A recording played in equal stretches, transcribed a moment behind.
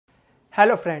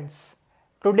Hello friends,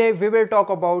 today we will talk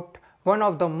about one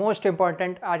of the most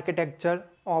important architecture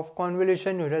of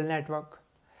convolution neural network,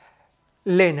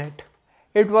 LeNet.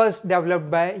 It was developed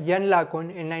by Yan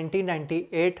LeCun in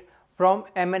 1998 from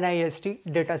MNIST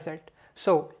dataset.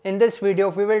 So in this video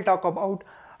we will talk about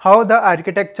how the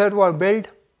architecture was built,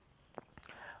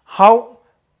 how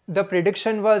the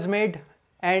prediction was made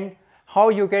and how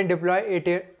you can deploy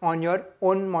it on your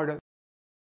own model.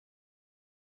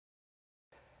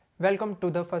 Welcome to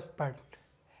the first part.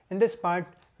 In this part,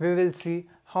 we will see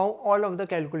how all of the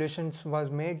calculations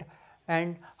was made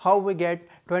and how we get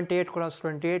 28 cross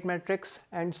 28 matrix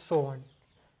and so on.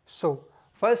 So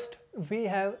first we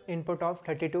have input of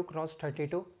 32 cross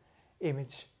 32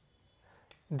 image.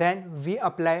 Then we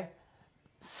apply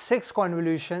 6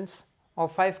 convolutions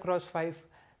of 5 cross 5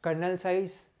 kernel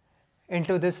size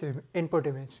into this input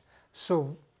image.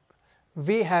 So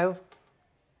we have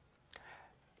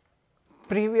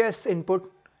previous input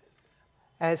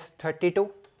as 32,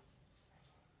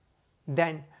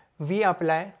 then we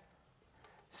apply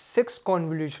 6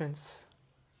 convolutions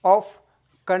of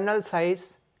kernel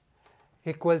size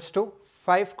equals to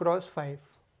 5 cross 5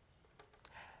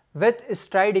 with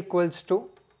stride equals to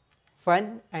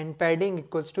 1 and padding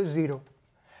equals to 0.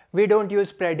 We don't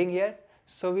use padding here,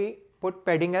 so we put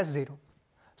padding as 0.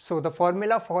 So the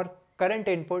formula for current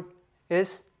input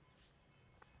is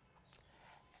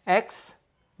x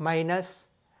minus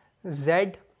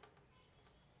z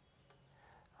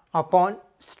upon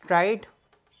stride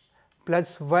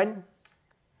plus 1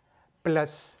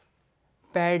 plus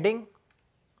padding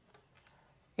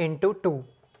into 2.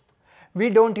 We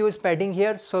don't use padding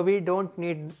here, so we don't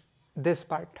need this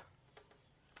part.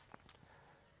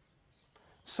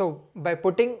 So by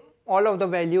putting all of the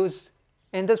values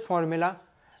in this formula,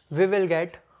 we will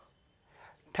get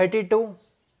 32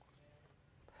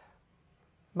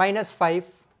 minus 5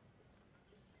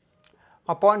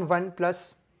 upon 1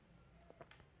 plus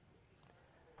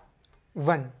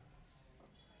 1.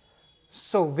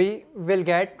 So we will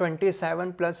get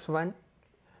 27 plus 1,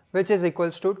 which is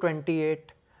equals to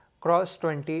 28 cross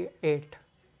 28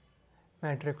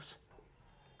 matrix.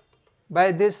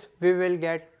 By this we will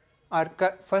get our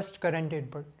first current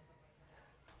input.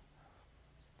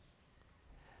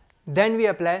 Then we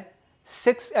apply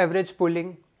 6 average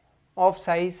pooling of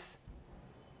size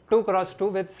 2 cross 2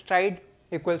 with stride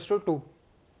equals to 2.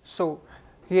 So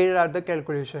here are the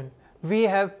calculation. We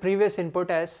have previous input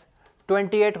as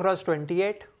 28 cross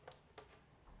 28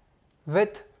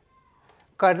 with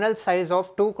kernel size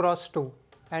of 2 cross 2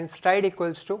 and stride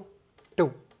equals to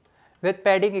 2 with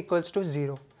padding equals to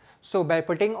 0. So by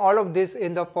putting all of this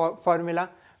in the formula,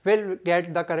 we'll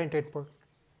get the current input.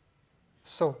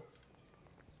 So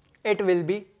it will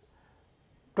be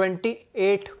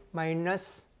 28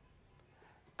 minus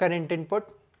current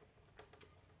input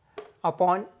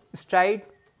upon stride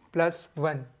plus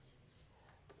 1.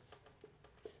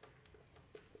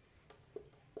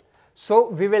 So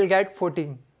we will get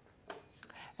 14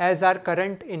 as our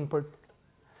current input.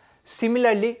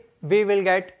 Similarly, we will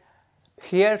get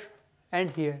here and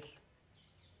here.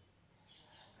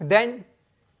 Then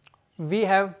we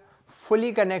have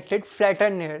fully connected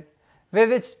flattened layer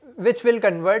which will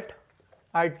convert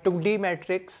our 2D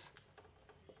matrix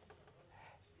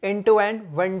into an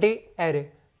 1D array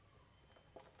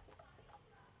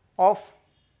of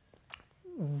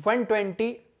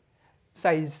 120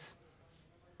 size.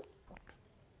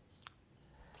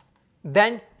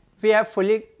 Then we have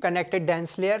fully connected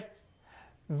dense layer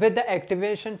with the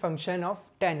activation function of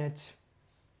 10H.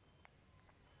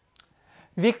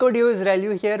 We could use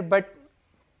ReLU here, but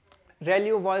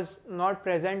ReLU was not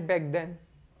present back then,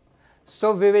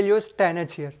 so we will use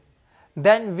 10H here.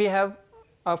 Then we have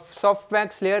a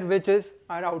softmax layer, which is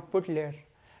our output layer.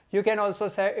 You can also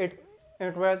say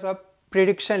it was a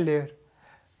prediction layer.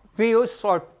 We use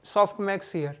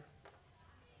softmax here,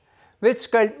 which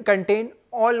contain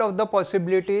all of the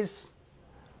possibilities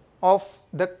of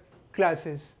the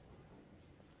classes.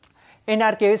 In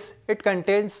our case, it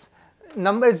contains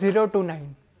number 0 to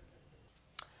 9.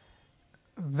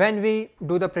 When we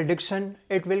do the prediction,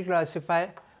 it will classify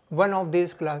one of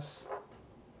these class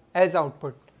as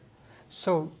output.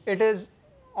 So it is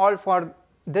all for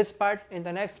this part. In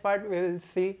the next part, we will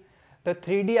see the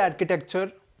 3D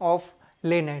architecture of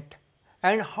LeNet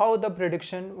and how the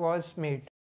prediction was made.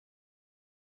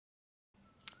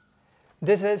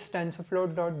 This is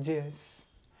TensorFlow.js.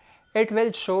 It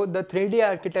will show the 3D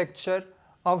architecture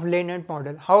of LeNet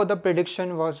model, how the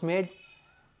prediction was made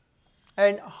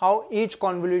and how each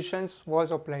convolutions was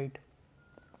applied.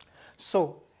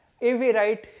 So if we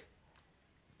write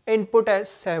input as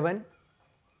 7,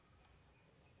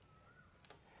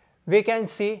 we can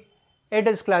see it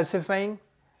is classifying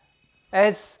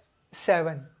as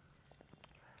 7.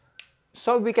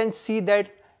 So we can see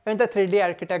that in the 3D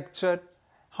architecture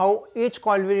how each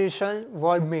convolution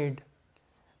was made.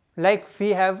 Like we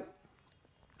have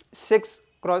 6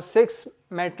 cross 6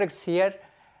 matrix here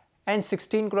and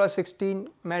 16 cross 16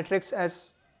 matrix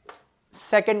as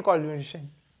second convolution.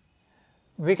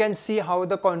 We can see how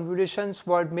the convolutions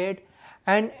were made,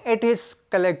 and it is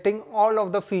collecting all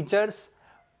of the features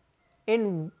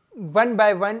in one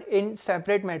by one in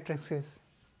separate matrices.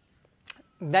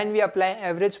 Then we apply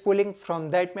average pooling from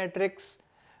that matrix,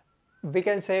 we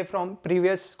can say from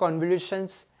previous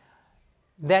convolutions.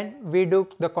 Then we do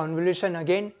the convolution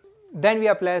again, then we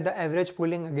apply the average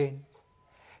pooling again.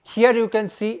 Here you can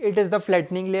see it is the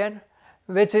flattening layer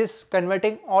which is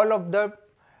converting all of the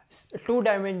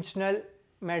two-dimensional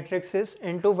matrices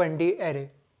into 1D array.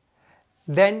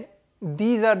 Then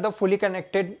these are the fully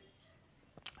connected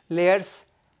layers,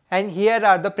 and here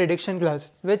are the prediction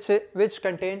classes which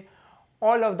contain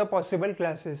all of the possible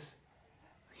classes.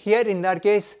 Here in our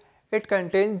case it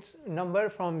contains number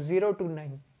from 0 to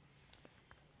 9.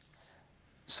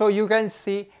 So you can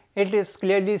see it is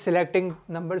clearly selecting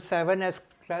number 7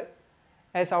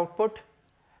 as output,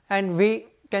 and we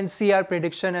can see our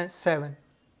prediction as 7.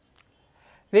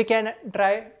 We can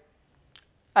try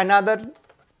another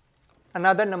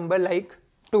number like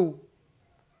 2,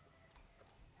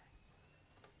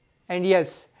 and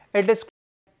yes, it is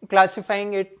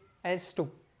classifying it as 2.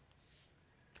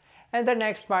 And the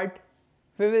next part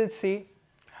we will see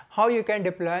how you can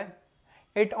deploy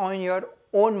it on your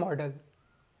own model.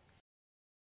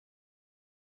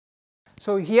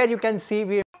 So here you can see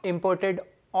we imported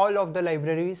all of the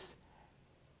libraries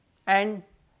and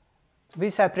we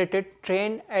separated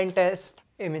train and test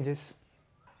images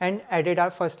and added our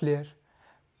first layer,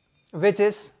 which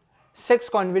is 6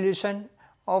 convolution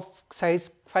of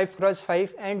size 5 cross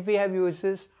 5, and we have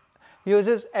uses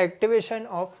activation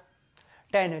of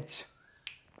 10H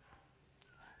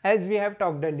as we have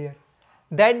talked earlier.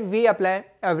 Then we apply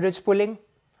average pooling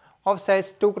of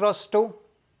size 2 cross 2.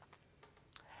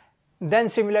 Then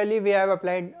similarly we have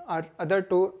applied our other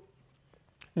 2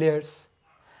 layers.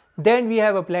 Then we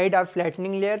have applied our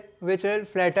flattening layer which will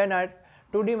flatten our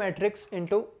 2D matrix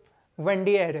into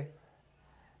 1D array.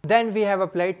 Then we have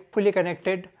applied fully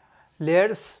connected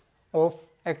layers of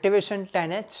activation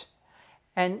 10H,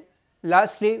 and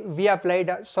lastly we applied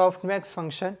a softmax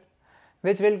function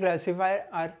which will classify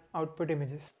our output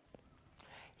images.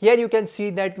 Here you can see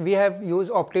that we have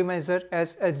used optimizer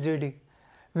as HGD.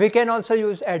 We can also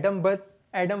use Atom, but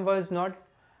Atom was not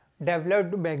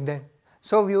developed back then,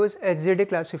 so we use HGD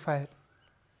classifier.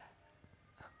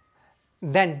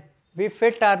 Then we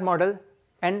fit our model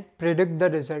and predict the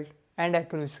result and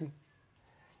accuracy.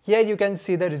 Here you can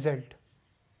see the result.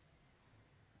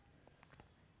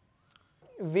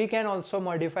 We can also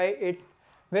modify it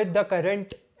with the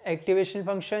current activation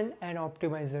function and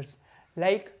optimizers.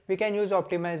 Like we can use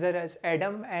optimizer as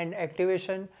Atom and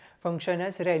activation function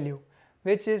as ReLU,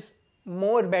 which is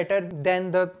more better than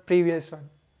the previous one.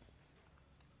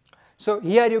 So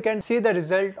here you can see the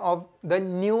result of the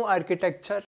new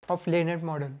architecture of LeNet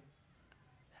model,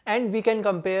 and we can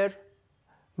compare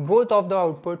both of the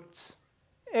outputs.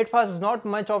 It was not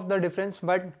much of the difference,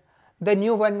 but the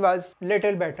new one was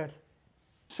little better.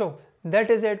 So that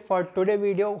is it for today's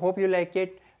video. Hope you like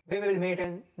it. We will meet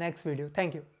in next video.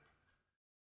 Thank you.